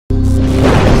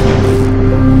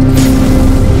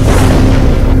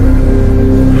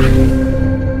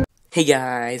Hey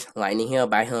guys, Lightning here,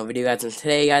 back home video guys, and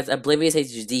today guys,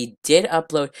 ObliviousHD did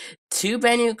upload two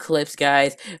brand new clips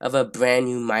guys of a brand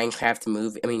new Minecraft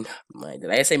movie. Did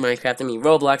I say Minecraft? I mean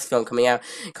Roblox film coming out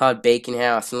called Bacon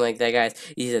House, something like that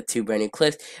guys. These are two brand new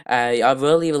clips. I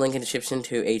will leave a link in the description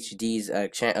to HD's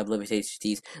channel,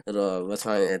 ObliviousHD's little what's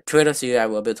on Twitter, so I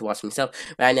will be able to watch myself.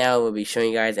 Right now we'll be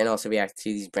showing you guys and also react to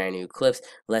these brand new clips.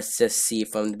 Let's just see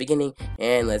from the beginning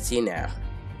and let's see now.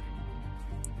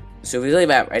 So we really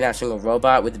about right now showing a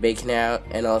robot with the bacon out,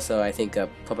 and also I think a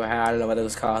purple hat, I don't know what it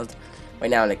was called.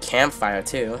 Right now in a campfire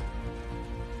too.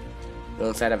 The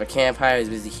inside of a campfire, he's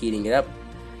busy heating it up.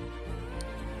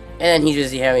 And he's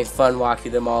busy having fun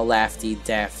walking them all lafty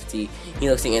dafty. He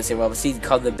looks like instant robot. He's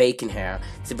called the Bacon Hair.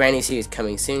 It's a brand new series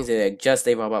coming soon. So they're just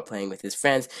a robot playing with his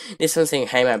friends. This one's saying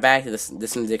hey my back. This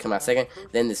one did come out second.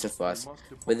 Then this one for us.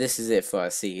 But this is it for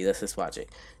us. See, let's just watch it.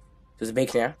 There's a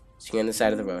Bacon Hair. She's on the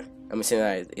side of the road. I'm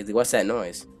saying that. What's that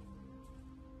noise?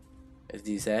 As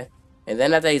he said. And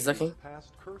then after he's looking.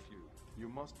 Past curfew. You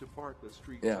must depart the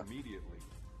streets immediately.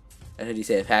 I heard he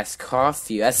said past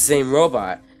curfew. That's the same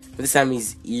robot. But this time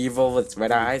he's evil with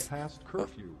red eyes. Past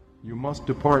curfew. You must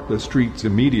depart the streets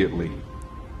immediately.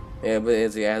 Yeah, but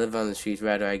it's like I live on the streets.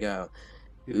 Where do I go?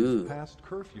 Ooh. Past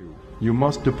curfew. You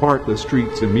must depart the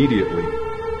streets immediately.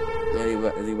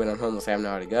 He went on homeless. I have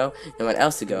nowhere to go. No one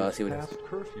else to go. Let's see what else.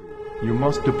 Curfew. You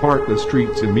must depart the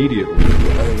streets immediately.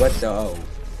 What the? Oh.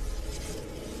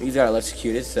 He's got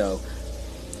electrocuted, so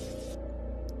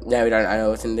now we don't. I know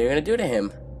what they're gonna do to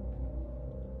him.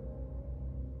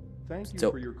 Thank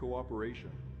you for your cooperation.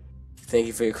 Thank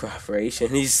you for your cooperation.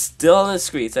 He's still on the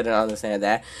streets. I don't understand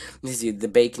that. This is the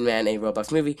Bacon Man, a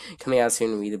Roblox movie coming out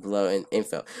soon. Read it below in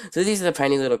info. So these are the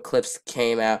tiny little clips that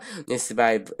came out. This is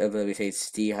by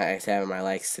ObliviousHD. I have my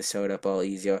likes to show it up all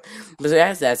easier. But so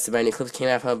that's the brand new clips came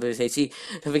out from ObliviousHD.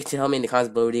 Don't forget to tell me in the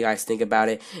comments below what you guys think about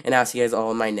it. And I'll see you guys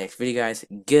all in my next video, guys.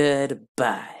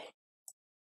 Goodbye.